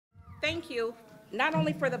thank you, not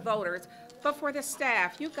only for the voters, but for the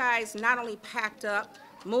staff. You guys not only packed up,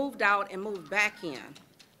 moved out, and moved back in,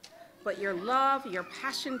 but your love, your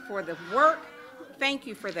passion for the work, thank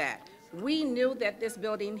you for that. We knew that this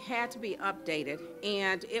building had to be updated,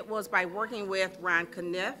 and it was by working with Ron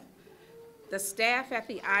Kniff, the staff at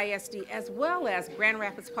the ISD, as well as Grand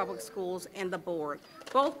Rapids Public Schools and the board,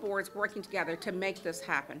 both boards working together to make this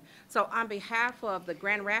happen. So on behalf of the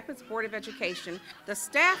Grand Rapids Board of Education, the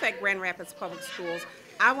staff at Grand Rapids Public Schools,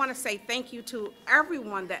 I want to say thank you to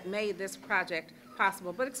everyone that made this project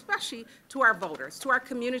possible, but especially to our voters, to our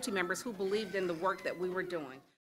community members who believed in the work that we were doing.